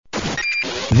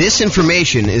This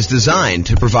information is designed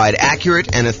to provide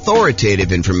accurate and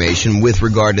authoritative information with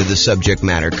regard to the subject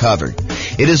matter covered.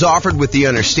 It is offered with the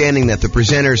understanding that the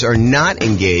presenters are not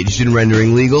engaged in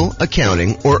rendering legal,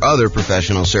 accounting, or other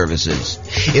professional services.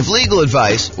 If legal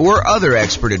advice or other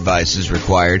expert advice is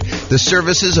required, the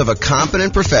services of a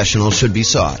competent professional should be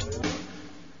sought.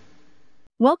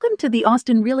 Welcome to the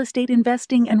Austin Real Estate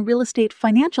Investing and Real Estate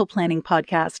Financial Planning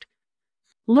Podcast.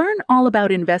 Learn all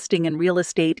about investing in real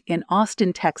estate in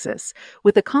Austin, Texas,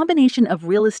 with a combination of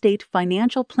real estate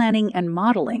financial planning and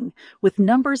modeling with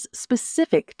numbers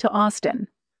specific to Austin.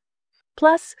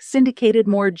 Plus, syndicated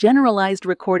more generalized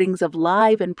recordings of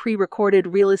live and pre-recorded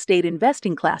real estate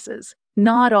investing classes,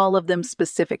 not all of them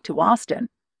specific to Austin.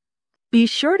 Be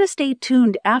sure to stay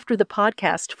tuned after the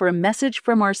podcast for a message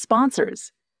from our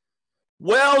sponsors.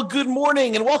 Well, good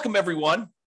morning and welcome, everyone.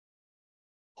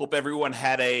 Hope everyone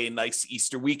had a nice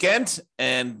Easter weekend,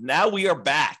 and now we are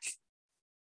back.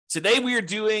 Today we are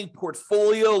doing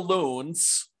Portfolio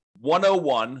Loans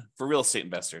 101 for real estate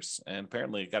investors, and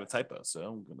apparently I got a typo, so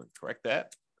I'm going to correct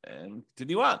that and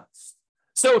continue on.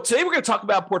 So today we're going to talk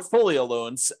about portfolio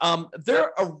loans.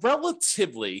 They're a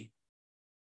relatively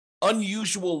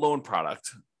unusual loan product.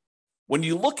 When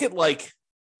you look at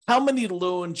how many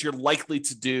loans you're likely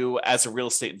to do as a real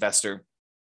estate investor,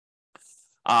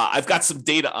 I've got some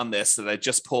data on this that I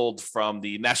just pulled from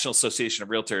the National Association of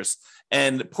Realtors,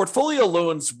 and portfolio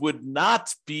loans would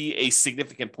not be a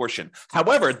significant portion.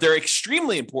 However, they're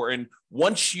extremely important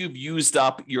once you've used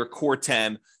up your core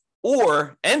 10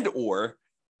 or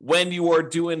when you are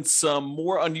doing some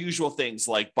more unusual things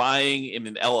like buying in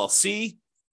an LLC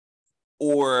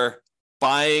or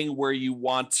buying where you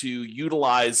want to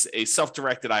utilize a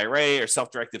self-directed IRA or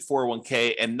self-directed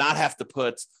 401k and not have to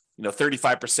put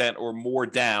 35% or more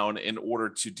down in order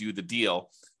to do the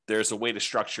deal. There's a way to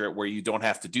structure it where you don't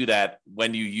have to do that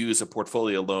when you use a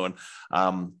portfolio loan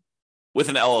with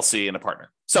an LLC and a partner.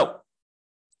 So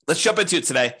let's jump into it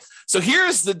today. So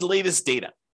here's the latest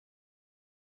data.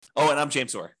 Oh, and I'm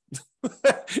James Orr,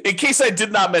 in case I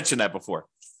did not mention that before.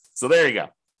 So there you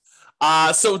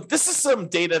go. So this is some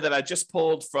data that I just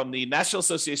pulled from the National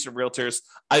Association of Realtors.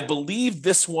 I believe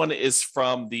this one is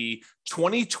from the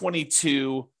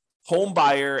 2022 home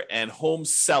buyer and home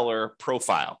seller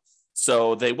profile.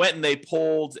 So they went and they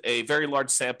pulled a very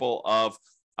large sample of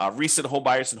recent home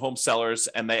buyers and home sellers,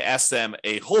 and they asked them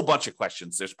a whole bunch of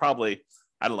questions. There's probably,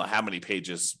 I don't know how many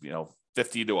pages,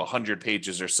 50 to 100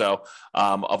 pages or so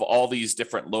of all these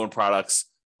different loan products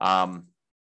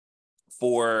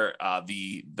for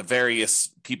the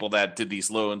various people that did these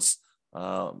loans.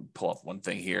 Pull up one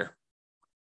thing here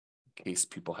in case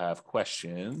people have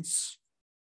questions.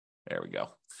 There we go.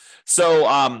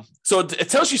 So it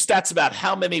tells you stats about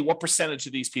what percentage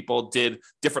of these people did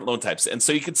different loan types. And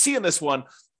so you can see in this one,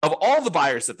 of all the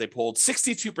buyers that they pulled,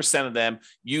 62% of them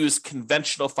used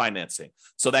conventional financing.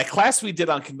 So that class we did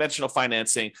on conventional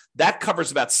financing, that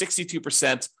covers about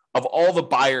 62% of all the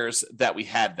buyers that we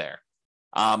had there.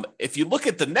 If you look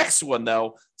at the next one,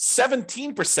 though,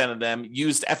 17% of them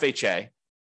used FHA,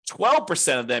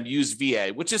 12% of them used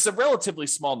VA, which is a relatively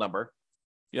small number,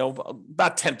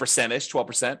 about 10%-ish,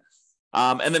 12%.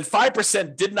 And then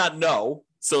 5% did not know.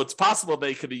 So it's possible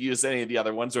they could have used any of the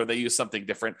other ones or they used something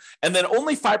different. And then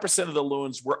only 5% of the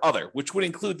loans were other, which would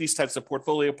include these types of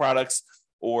portfolio products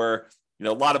or, a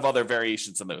lot of other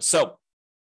variations on those. So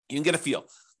you can get a feel.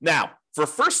 Now, for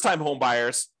first-time home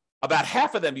buyers, about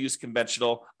half of them used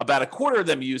conventional, about a quarter of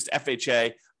them used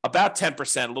FHA, about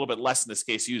 10%, a little bit less in this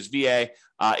case, used VA,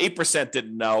 8%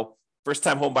 didn't know.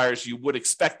 First-time home buyers, you would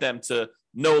expect them to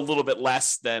know a little bit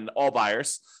less than all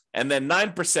buyers. And then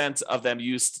 9% of them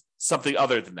used something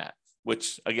other than that,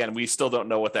 which, again, we still don't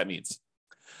know what that means.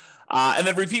 And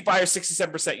then repeat buyers,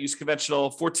 67% used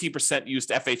conventional, 14% used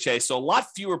FHA. So a lot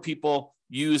fewer people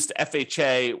used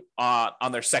FHA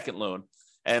on their second loan.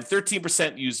 And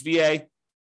 13% used VA,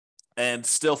 and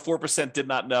still 4% did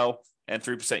not know, and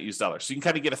 3% used others. So you can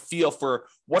kind of get a feel for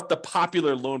what the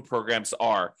popular loan programs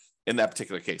are in that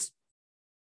particular case.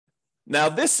 Now,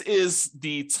 this is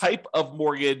the type of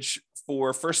mortgage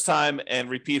for first-time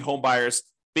and repeat home buyers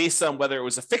based on whether it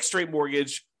was a fixed-rate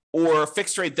mortgage or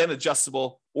fixed rate then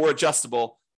adjustable, or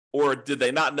did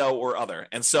they not know, or other.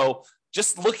 And so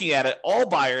just looking at it, all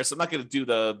buyers, I'm not going to do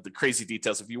the crazy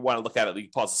details. If you want to look at it, you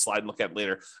can pause the slide and look at it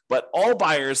later. But all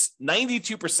buyers,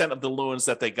 92% of the loans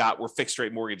that they got were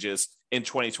fixed-rate mortgages in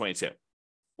 2022,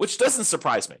 which doesn't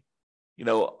surprise me.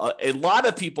 A lot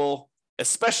of people,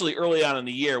 especially early on in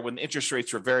the year when interest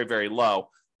rates were very, very low,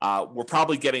 were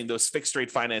probably getting those fixed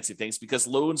rate financing things because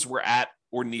loans were at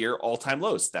or near all-time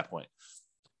lows at that point.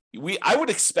 I would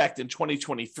expect in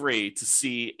 2023 to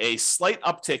see a slight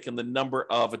uptick in the number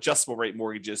of adjustable rate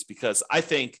mortgages, because I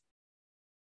think,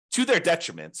 to their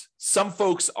detriment, some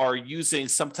folks are using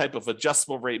some type of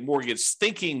adjustable rate mortgage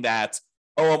thinking that,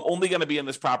 oh, I'm only going to be in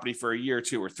this property for a year or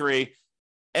 2 or 3,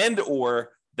 and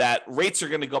or that rates are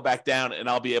going to go back down and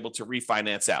I'll be able to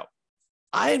refinance out.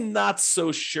 I'm not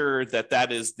so sure that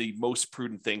that is the most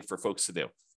prudent thing for folks to do.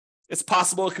 It's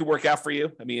possible it could work out for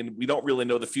you. I mean, we don't really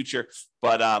know the future,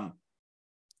 but I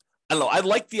don't know. I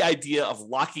like the idea of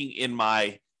locking in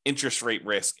my interest rate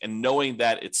risk and knowing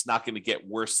that it's not going to get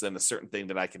worse than a certain thing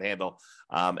that I can handle.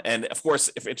 And of course,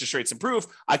 if interest rates improve,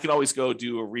 I can always go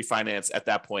do a refinance at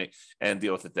that point and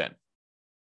deal with it then.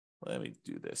 Let me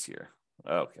do this here.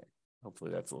 Okay.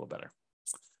 Hopefully that's a little better.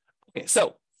 Okay.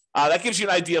 So that gives you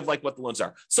an idea of like what the loans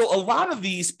are. So a lot of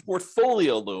these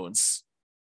portfolio loans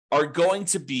are going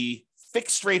to be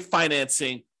fixed rate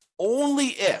financing only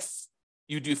if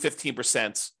you do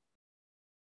 15%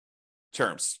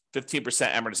 terms,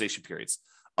 15% amortization periods.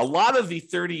 A lot of the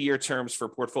 30-year terms for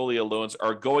portfolio loans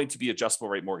are going to be adjustable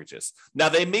rate mortgages. Now,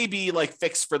 they may be like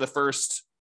fixed for the first,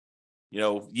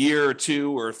 year or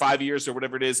 2 or 5 years or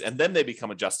whatever it is, and then they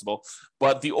become adjustable.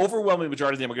 But the overwhelming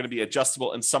majority of them are going to be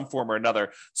adjustable in some form or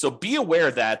another. So be aware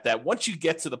that once you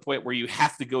get to the point where you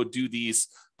have to go do these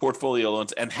portfolio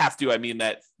loans, and have to, I mean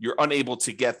that you're unable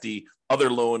to get the other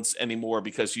loans anymore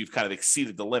because you've kind of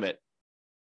exceeded the limit,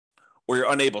 or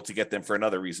you're unable to get them for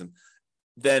another reason,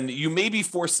 then you may be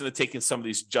forced into taking some of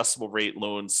these adjustable rate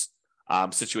loans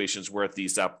situations where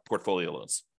these portfolio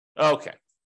loans. Okay.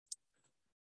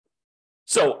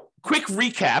 So quick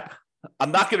recap.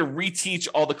 I'm not going to reteach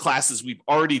all the classes we've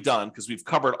already done because we've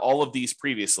covered all of these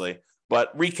previously,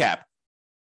 but recap.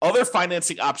 Other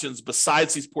financing options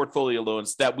besides these portfolio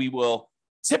loans that we will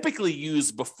typically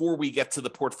use before we get to the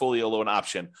portfolio loan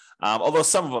option, although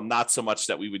some of them not so much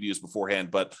that we would use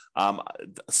beforehand, but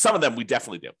some of them we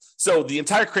definitely do. So the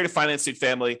entire creative financing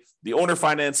family, the owner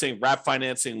financing, wrap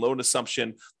financing, loan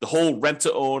assumption, the whole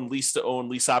rent-to-own, lease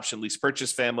option, lease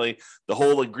purchase family, the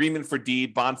whole agreement for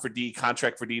deed, bond for deed,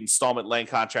 contract for deed, installment land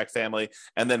contract family,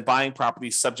 and then buying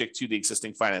properties subject to the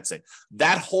existing financing.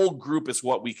 That whole group is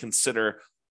what we consider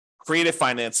creative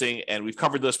financing, and we've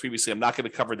covered those previously. I'm not going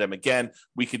to cover them again.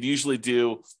 We could usually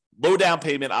do low down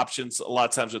payment options a lot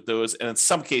of times with those, and in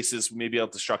some cases, we may be able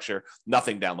to structure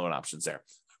nothing down loan options there.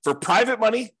 For private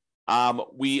money,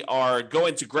 we are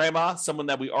going to grandma, someone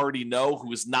that we already know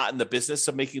who is not in the business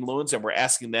of making loans, and we're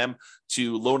asking them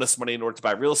to loan us money in order to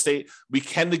buy real estate. We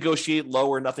can negotiate low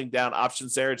or nothing down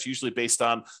options there. It's usually based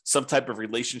on some type of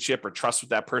relationship or trust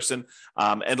with that person,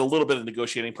 and a little bit of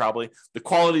negotiating probably. The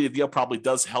quality of the deal probably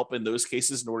does help in those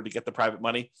cases in order to get the private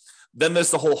money. Then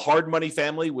there's the whole hard money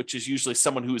family, which is usually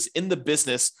someone who is in the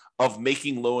business of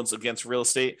making loans against real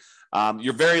estate.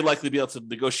 You're very likely to be able to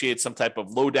negotiate some type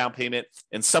of low down payment.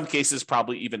 In some cases,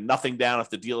 probably even nothing down if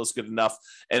the deal is good enough.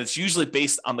 And it's usually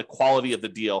based on the quality of the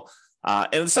deal.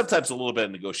 And sometimes a little bit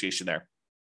of negotiation there.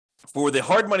 For the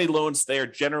hard money loans, they are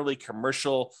generally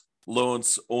commercial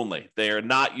loans only. They are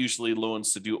not usually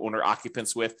loans to do owner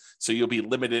occupants with. So you'll be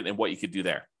limited in what you could do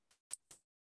there.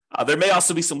 There may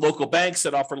also be some local banks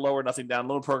that offer low or nothing down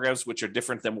loan programs, which are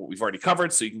different than what we've already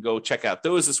covered. So you can go check out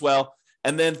those as well.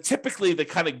 And then typically the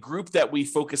kind of group that we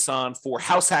focus on for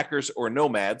house hackers or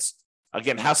nomads.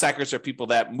 Again, house hackers are people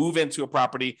that move into a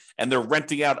property and they're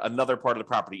renting out another part of the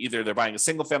property. Either they're buying a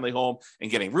single family home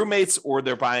and getting roommates, or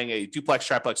they're buying a duplex,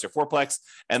 triplex, or fourplex,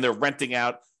 and they're renting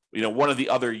out, one of the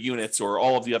other units or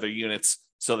all of the other units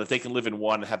so that they can live in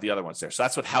one and have the other ones there. So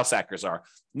that's what house hackers are.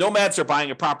 Nomads are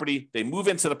buying a property. They move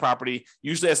into the property,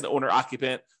 usually as an owner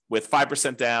occupant with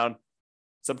 5% down,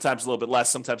 sometimes a little bit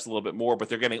less, sometimes a little bit more, but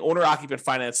they're getting owner occupant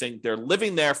financing. They're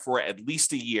living there for at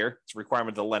least a year. It's a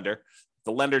requirement of the lender.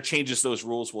 The lender changes those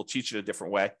rules. We'll teach it a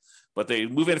different way, but they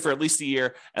move in for at least a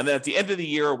year. And then at the end of the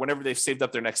year, or whenever they've saved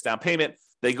up their next down payment,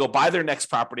 they go buy their next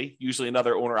property, usually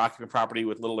another owner occupant property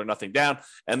with little or nothing down.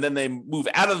 And then they move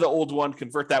out of the old one,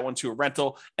 convert that one to a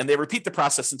rental, and they repeat the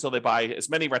process until they buy as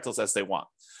many rentals as they want.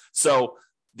 So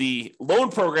the loan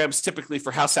programs typically for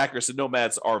house hackers and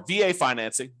nomads are VA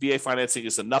financing. VA financing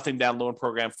is a nothing down loan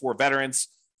program for veterans.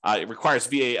 It requires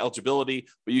VA eligibility,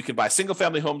 but you can buy single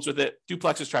family homes with it,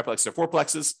 duplexes, triplexes, or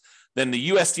fourplexes. Then the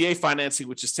USDA financing,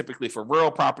 which is typically for rural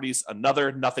properties,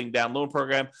 another nothing down loan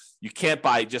program. You can't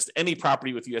buy just any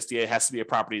property with USDA. It has to be a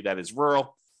property that is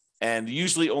rural, and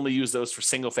usually only use those for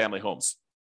single family homes.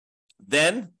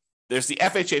 Then there's the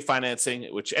FHA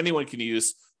financing, which anyone can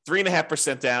use.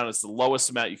 3.5% down is the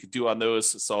lowest amount you could do on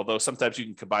those. So although sometimes you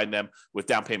can combine them with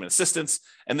down payment assistance,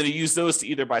 and then you use those to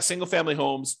either buy single family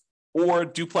homes or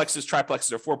duplexes,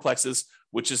 triplexes, or fourplexes,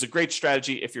 which is a great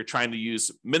strategy if you're trying to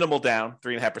use minimal down,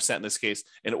 3.5% in this case,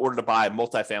 in order to buy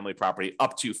multifamily property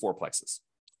up to fourplexes.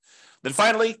 Then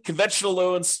finally, conventional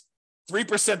loans,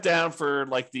 3% down for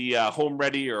like the Home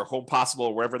Ready or Home Possible,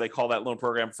 or wherever they call that loan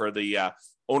program for the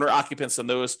owner occupants on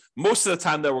those. Most of the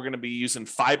time, though, we're going to be using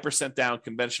 5% down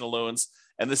conventional loans.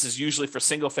 And this is usually for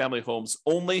single family homes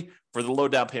only. For the low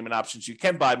down payment options, you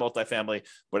can buy multifamily,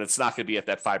 but it's not going to be at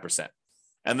that 5%.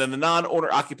 And then the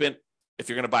non-owner occupant, if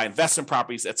you're going to buy investment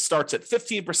properties, it starts at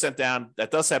 15% down.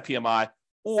 That does have PMI,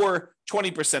 or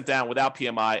 20% down without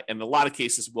PMI. And in a lot of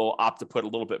cases, we'll opt to put a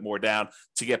little bit more down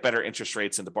to get better interest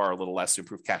rates and to borrow a little less to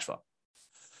improve cash flow.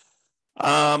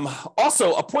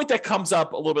 Also, a point that comes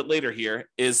up a little bit later here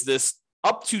is this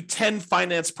up to 10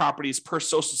 finance properties per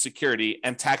Social Security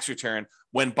and tax return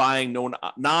when buying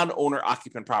non-owner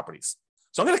occupant properties.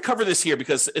 So I'm going to cover this here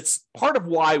because it's part of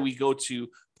why we go to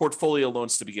portfolio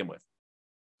loans to begin with.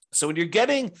 So when you're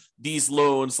getting these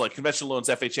loans, like conventional loans,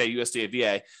 FHA, USDA,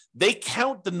 VA, they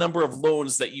count the number of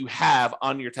loans that you have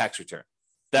on your tax return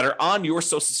that are on your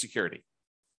Social Security.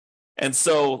 And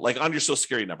so like on your Social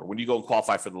Security number, when you go and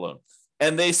qualify for the loan.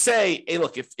 And they say, hey,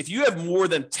 look, if you have more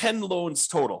than 10 loans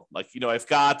total, like, I've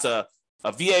got a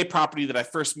VA property that I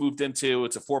first moved into.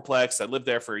 It's a fourplex. I lived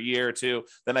there for a year or two.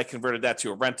 Then I converted that to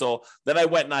a rental. Then I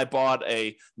went and I bought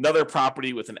another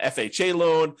property with an FHA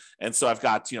loan. And so I've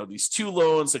got, these two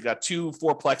loans. I've got two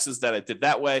fourplexes that I did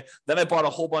that way. Then I bought a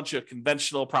whole bunch of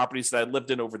conventional properties that I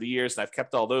lived in over the years, and I've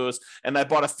kept all those. And I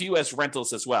bought a few as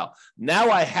rentals as well.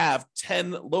 Now I have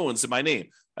 10 loans in my name.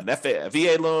 A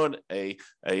VA loan, a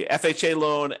FHA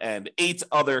loan, and 8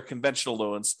 other conventional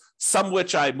loans, some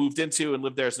which I moved into and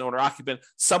lived there as an owner occupant,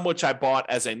 some which I bought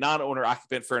as a non-owner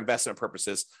occupant for investment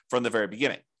purposes from the very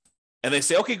beginning. And they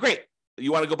say, okay, great.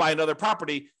 You want to go buy another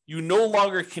property. You no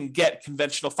longer can get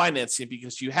conventional financing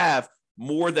because you have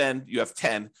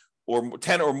 10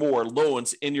 or more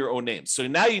loans in your own name. So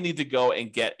now you need to go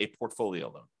and get a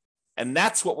portfolio loan. And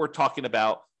that's what we're talking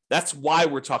about. That's why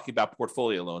we're talking about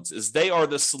portfolio loans, is they are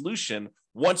the solution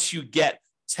once you get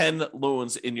 10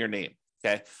 loans in your name,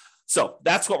 okay? So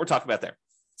that's what we're talking about there.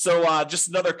 So just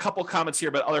another couple comments here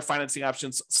about other financing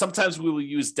options. Sometimes we will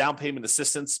use down payment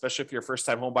assistance, especially if you're a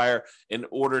first-time home buyer, in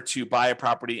order to buy a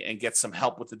property and get some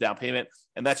help with the down payment.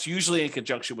 And that's usually in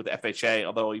conjunction with FHA,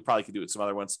 although you probably could do it with some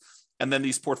other ones. And then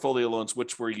these portfolio loans,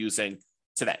 which we're using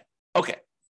today. Okay,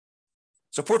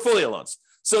 so portfolio loans.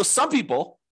 So some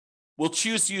people will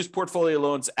choose to use portfolio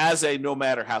loans as a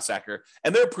nomad or house hacker,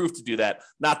 and they're approved to do that.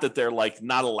 Not that they're like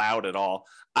not allowed at all.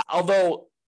 Although,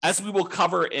 as we will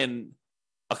cover in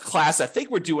a class I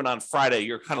think we're doing on Friday,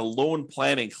 your kind of loan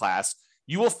planning class,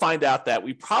 you will find out that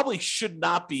we probably should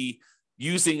not be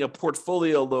using a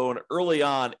portfolio loan early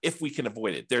on if we can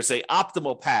avoid it. There's an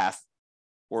optimal path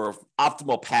or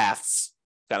optimal paths,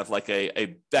 kind of like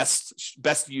a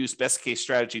best use, best case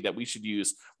strategy that we should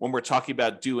use when we're talking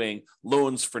about doing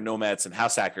loans for nomads and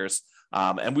house hackers.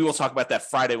 And we will talk about that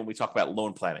Friday when we talk about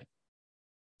loan planning.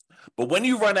 But when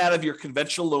you run out of your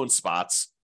conventional loan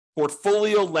spots,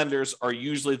 portfolio lenders are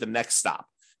usually the next stop.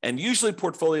 And usually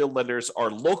portfolio lenders are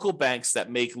local banks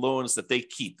that make loans that they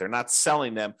keep. They're not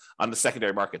selling them on the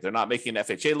secondary market. They're not making an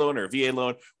FHA loan or a VA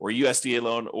loan or a USDA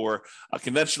loan or a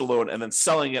conventional loan and then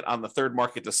selling it on the third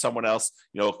market to someone else,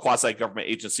 a quasi-government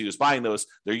agency who's buying those.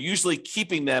 They're usually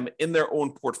keeping them in their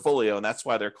own portfolio, and that's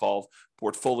why they're called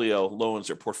portfolio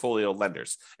loans or portfolio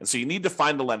lenders. And so you need to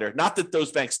find the lender. Not that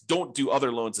those banks don't do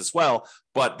other loans as well,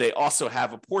 but they also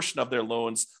have a portion of their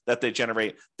loans that they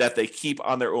generate that they keep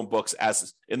on their own books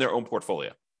as in their own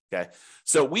portfolio. Okay.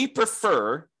 So we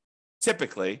prefer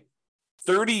typically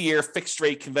 30-year fixed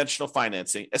rate conventional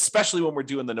financing, especially when we're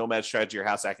doing the nomad strategy or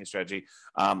house hacking strategy,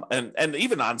 and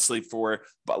even honestly for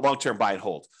long-term buy and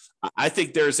hold. I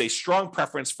think there's a strong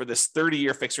preference for this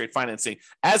 30-year fixed rate financing,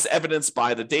 as evidenced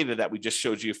by the data that we just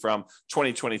showed you from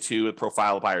 2022 with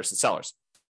profile of buyers and sellers.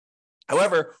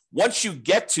 However, once you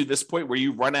get to this point where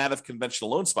you run out of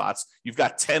conventional loan spots, you've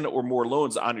got 10 or more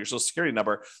loans on your Social Security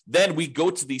number, then we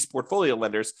go to these portfolio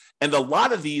lenders. And a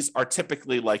lot of these are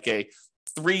typically like a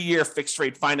 3-year fixed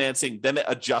rate financing, then it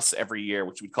adjusts every year,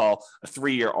 which we call a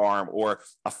 3-year ARM, or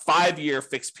a 5-year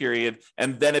fixed period,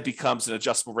 and then it becomes an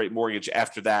adjustable rate mortgage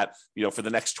after that, for the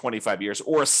next 25 years,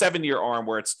 or a 7-year ARM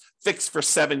where it's fixed for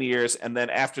 7 years, and then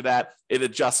after that, it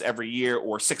adjusts every year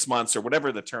or 6 months or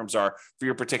whatever the terms are for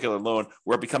your particular loan,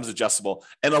 where it becomes adjustable.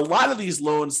 And a lot of these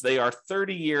loans, they are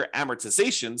 30-year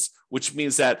amortizations which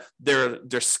means that they're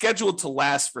scheduled to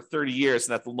last for 30 years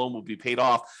and that the loan will be paid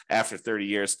off after 30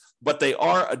 years. But they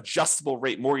are adjustable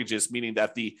rate mortgages, meaning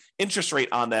that the interest rate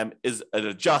on them is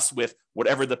adjust with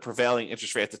whatever the prevailing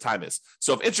interest rate at the time is.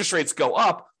 So if interest rates go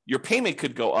up, your payment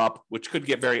could go up, which could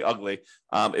get very ugly.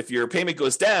 If your payment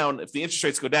goes down, if the interest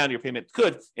rates go down, your payment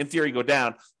could, in theory, go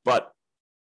down. But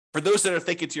for those that are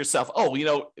thinking to yourself, oh,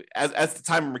 as the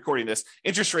time I'm recording this,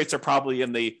 interest rates are probably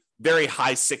in the very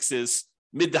high sixes,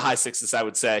 mid to high sixes, I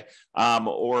would say,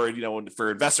 or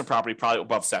for investment property, probably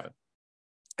above 7.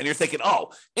 And you're thinking,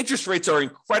 oh, interest rates are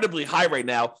incredibly high right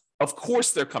now. Of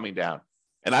course they're coming down.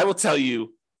 And I will tell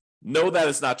you, no, that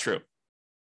is not true.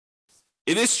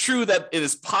 It is true that it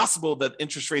is possible that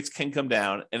interest rates can come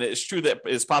down, and it is true that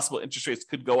it is possible interest rates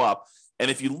could go up. And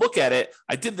if you look at it,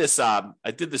 I did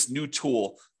this new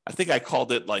tool. I think I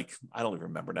called it I don't even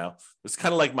remember now. It's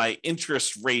kind of like my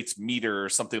interest rates meter or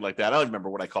something like that. I don't remember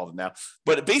what I called it now.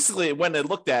 But basically, when I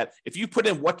looked at, if you put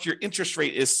in what your interest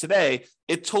rate is today,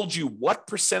 it told you what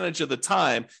percentage of the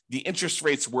time the interest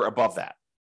rates were above that.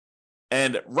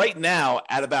 And right now,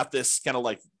 at about this kind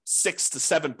of 6 to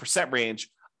 7% range,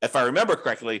 if I remember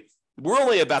correctly, we're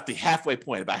only about the halfway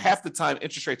point. About half the time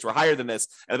interest rates were higher than this,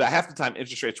 and about half the time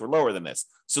interest rates were lower than this.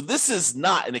 So this is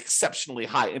not an exceptionally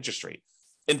high interest rate.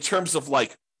 In terms of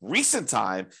recent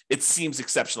time, it seems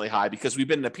exceptionally high because we've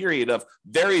been in a period of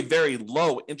very, very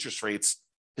low interest rates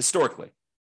historically.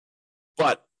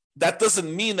 But that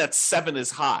doesn't mean that 7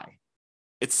 is high.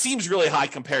 It seems really high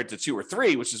compared to 2 or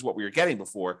 3, which is what we were getting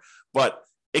before, but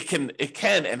it can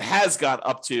and has gone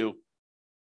up to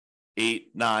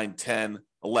 8, 9, 10,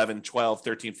 11, 12,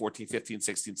 13, 14, 15,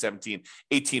 16, 17,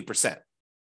 18%.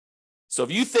 So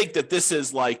if you think that this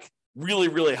is really,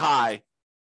 really high,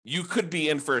 you could be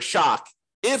in for a shock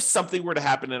if something were to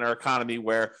happen in our economy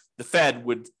where the Fed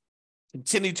would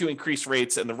continue to increase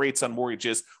rates and the rates on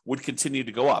mortgages would continue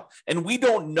to go up. And we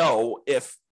don't know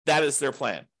if that is their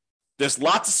plan. There's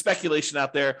lots of speculation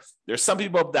out there. There's some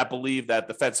people that believe that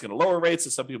the Fed's going to lower rates,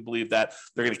 and some people believe that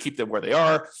they're going to keep them where they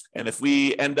are. And if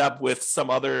we end up with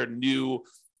some other new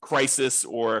crisis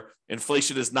or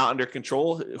inflation is not under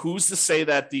control, who's to say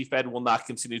that the Fed will not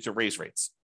continue to raise rates?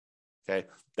 Okay,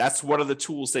 that's one of the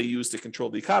tools they use to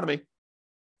control the economy.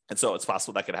 And so it's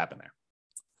possible that could happen there.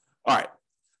 All right.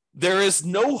 There is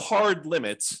no hard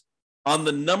limit on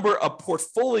the number of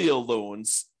portfolio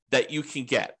loans that you can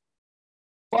get,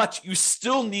 but you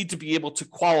still need to be able to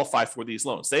qualify for these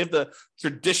loans. They have the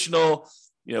traditional,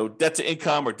 debt to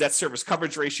income or debt service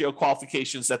coverage ratio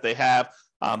qualifications that they have.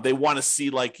 They want to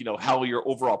see how your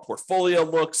overall portfolio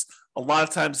looks. A lot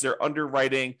of times their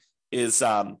underwriting is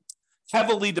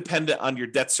heavily dependent on your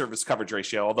debt service coverage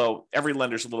ratio, although every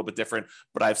lender is a little bit different,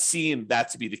 but I've seen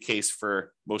that to be the case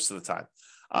for most of the time.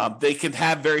 They can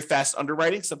have very fast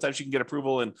underwriting. Sometimes you can get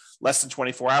approval in less than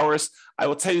 24 hours. I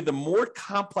will tell you, the more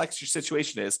complex your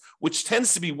situation is, which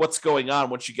tends to be what's going on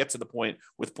once you get to the point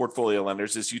with portfolio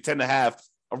lenders, is you tend to have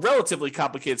a relatively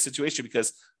complicated situation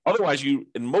because otherwise you,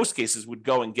 in most cases, would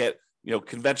go and get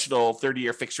conventional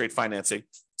 30-year fixed rate financing.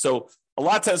 So a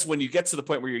lot of times when you get to the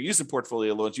point where you're using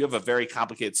portfolio loans, you have a very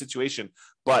complicated situation.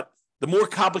 But the more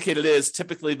complicated it is,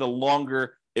 typically the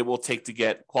longer it will take to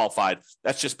get qualified.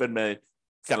 That's just been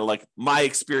my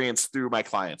experience through my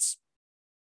clients.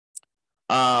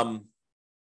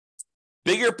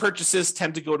 Bigger purchases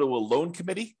tend to go to a loan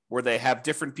committee where they have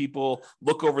different people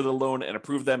look over the loan and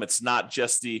approve them. It's not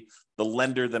just the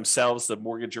lender themselves, the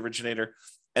mortgage originator.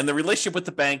 And the relationship with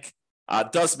the bank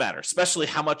does matter, especially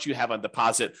how much you have on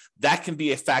deposit. That can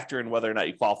be a factor in whether or not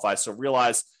you qualify. So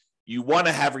realize you want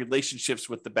to have relationships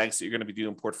with the banks that you're going to be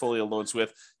doing portfolio loans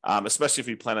with, especially if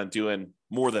you plan on doing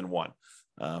more than one.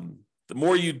 The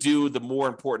more you do, the more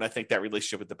important I think that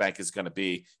relationship with the bank is going to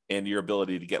be in your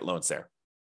ability to get loans there.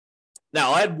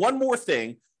 Now, I had one more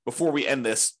thing before we end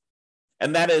this,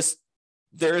 and that is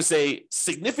there is a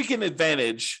significant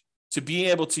advantage to being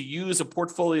able to use a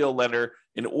portfolio lender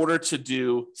in order to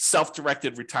do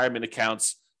self-directed retirement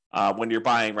accounts when you're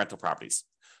buying rental properties.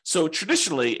 So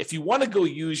traditionally, if you want to go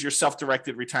use your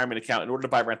self-directed retirement account in order to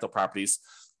buy rental properties,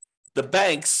 the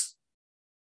banks,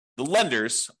 the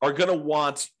lenders are going to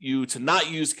want you to not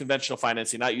use conventional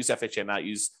financing, not use FHA, not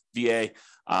use VA,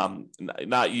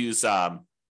 not use, I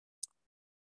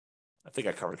think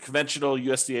I covered conventional,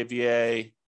 USDA,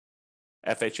 VA,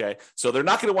 FHA. So they're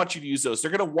not going to want you to use those. They're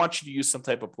going to want you to use some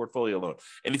type of portfolio loan.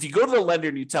 And if you go to the lender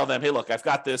and you tell them, hey, look, I've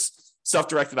got this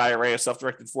self-directed IRA, a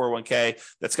self-directed 401k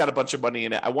that's got a bunch of money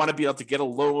in it. I want to be able to get a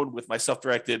loan with my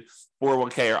self-directed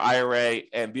 401k or IRA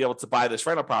and be able to buy this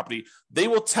rental property. They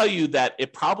will tell you that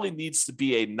it probably needs to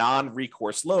be a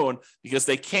non-recourse loan because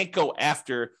they can't go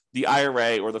after the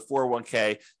IRA or the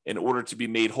 401k in order to be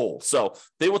made whole. So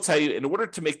they will tell you, in order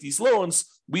to make these loans,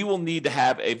 we will need to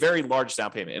have a very large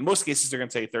down payment. In most cases, they're going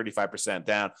to tell you 35%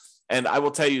 down. And I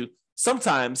will tell you,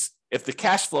 sometimes if the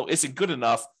cash flow isn't good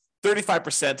enough,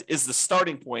 35% is the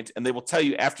starting point, and they will tell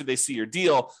you after they see your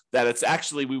deal that it's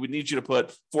actually, we would need you to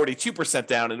put 42%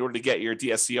 down in order to get your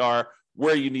DSCR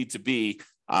where you need to be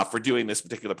for doing this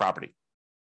particular property.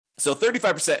 So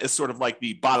 35% is sort of like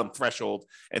the bottom threshold,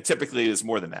 and typically it is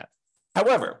more than that.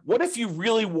 However, what if you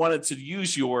really wanted to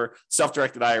use your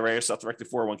self-directed IRA or self-directed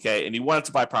 401k and you wanted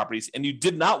to buy properties and you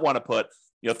did not want to put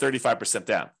 35%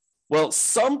 down? Well,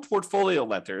 some portfolio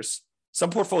lenders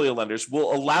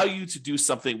will allow you to do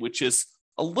something which is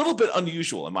a little bit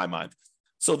unusual in my mind.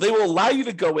 So they will allow you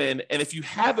to go in, and if you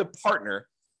have a partner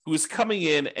who is coming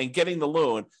in and getting the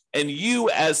loan, and you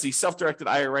as the self-directed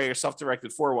IRA or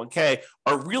self-directed 401k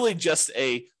are really just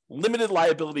a limited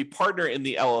liability partner in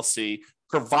the LLC,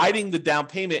 providing the down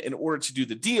payment in order to do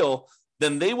the deal,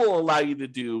 then they will allow you to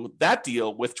do that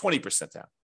deal with 20% down.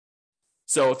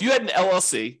 So if you had an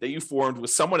LLC that you formed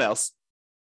with someone else,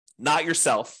 not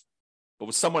yourself, but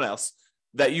with someone else,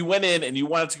 that you went in and you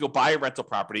wanted to go buy a rental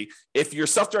property, if your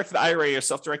self-directed IRA or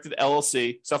self-directed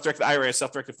LLC, self-directed IRA or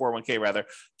self-directed 401k rather,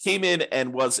 came in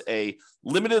and was a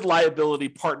limited liability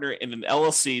partner in an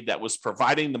LLC that was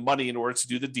providing the money in order to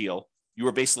do the deal, you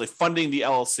were basically funding the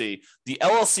LLC. The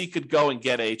LLC could go and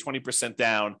get a 20%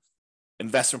 down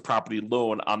investment property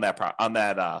loan on the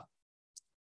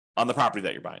property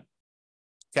that you're buying.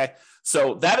 Okay,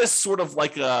 so that is sort of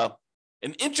like an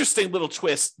interesting little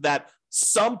twist that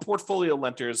some portfolio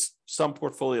lenders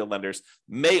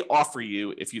may offer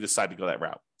you if you decide to go that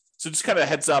route. So just kind of a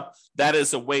heads up, that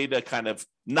is a way to kind of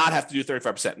not have to do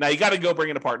 35%. Now you got to go bring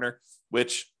in a partner,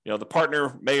 which, the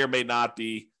partner may or may not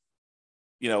be,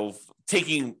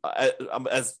 taking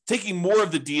more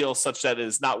of the deal such that it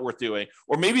is not worth doing,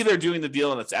 or maybe they're doing the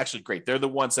deal and it's actually great. They're the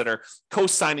ones that are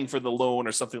co-signing for the loan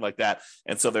or something like that.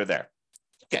 And so they're there.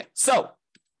 Okay. So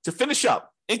to finish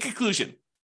up, in conclusion,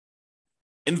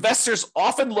 investors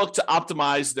often look to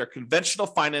optimize their conventional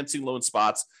financing loan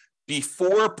spots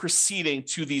before proceeding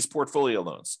to these portfolio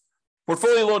loans.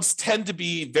 Portfolio loans tend to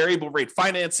be variable rate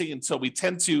financing, and so we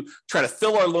tend to try to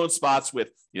fill our loan spots with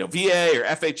VA or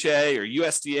FHA or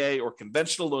USDA or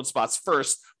conventional loan spots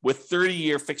first with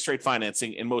 30-year fixed rate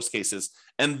financing in most cases.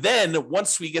 And then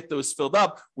once we get those filled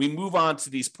up, we move on to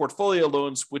these portfolio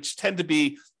loans, which tend to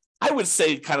be, I would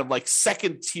say, kind of like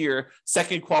second tier,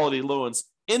 second quality loans,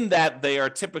 in that they are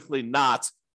typically not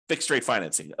fixed rate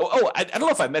financing. I don't know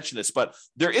if I mentioned this, but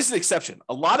there is an exception.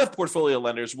 A lot of portfolio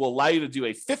lenders will allow you to do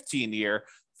a 15-year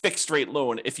fixed rate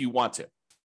loan if you want to.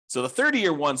 So the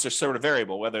 30-year ones are sort of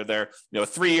variable, whether they're a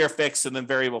 3-year fixed and then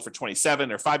variable for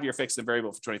 27, or 5-year fixed and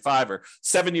variable for 25, or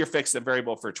 7-year fixed and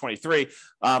variable for 23.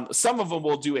 Some of them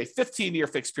will do a 15-year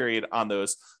fixed period on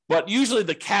those, but usually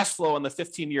the cash flow on the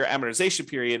 15-year amortization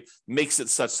period makes it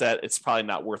such that it's probably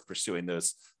not worth pursuing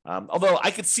those. Although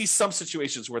I could see some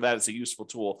situations where that is a useful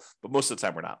tool, but most of the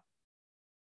time we're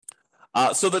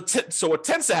not. So what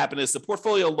tends to happen is the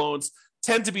portfolio loans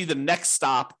tend to be the next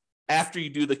stop after you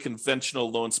do the conventional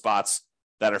loan spots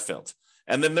that are filled.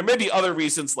 And then there may be other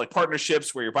reasons like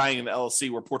partnerships where you're buying an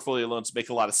LLC where portfolio loans make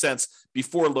a lot of sense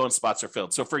before loan spots are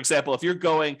filled. So for example, if you're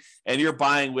going and you're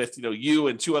buying with, you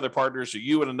and 2 other partners, or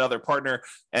you and another partner,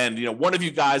 and, one of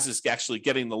you guys is actually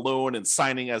getting the loan and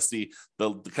signing as the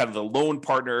kind of the loan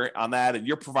partner on that, and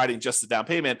you're providing just the down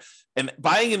payment, and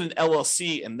buying in an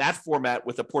LLC in that format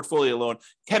with a portfolio loan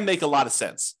can make a lot of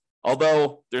sense.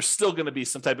 Although there's still going to be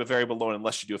some type of variable loan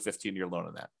unless you do a 15-year loan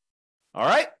on that. All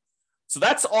right. So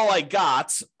that's all I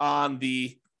got on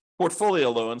the portfolio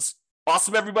loans.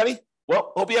 Awesome, everybody.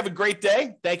 Well, hope you have a great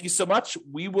day. Thank you so much.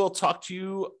 We will talk to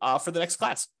you for the next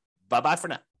class. Bye-bye for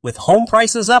now. With home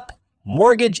prices up,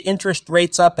 mortgage interest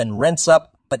rates up, and rents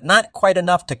up, but not quite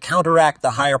enough to counteract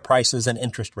the higher prices and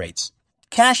interest rates,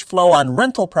 cash flow on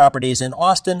rental properties in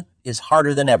Austin is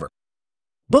harder than ever.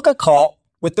 Book a call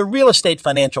with the Real Estate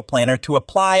Financial Planner to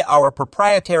apply our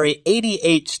proprietary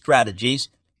 88 strategies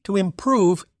to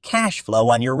improve cash flow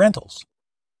on your rentals.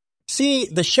 See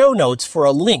the show notes for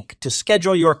a link to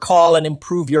schedule your call and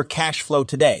improve your cash flow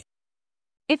today.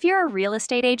 If you're a real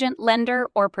estate agent, lender,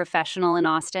 or professional in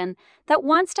Austin that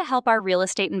wants to help our real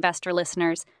estate investor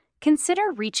listeners,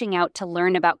 consider reaching out to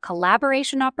learn about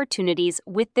collaboration opportunities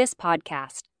with this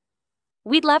podcast.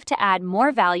 We'd love to add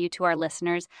more value to our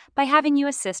listeners by having you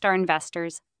assist our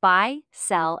investors buy,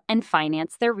 sell, and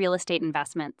finance their real estate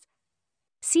investments.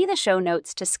 See the show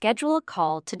notes to schedule a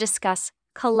call to discuss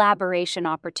collaboration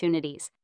opportunities.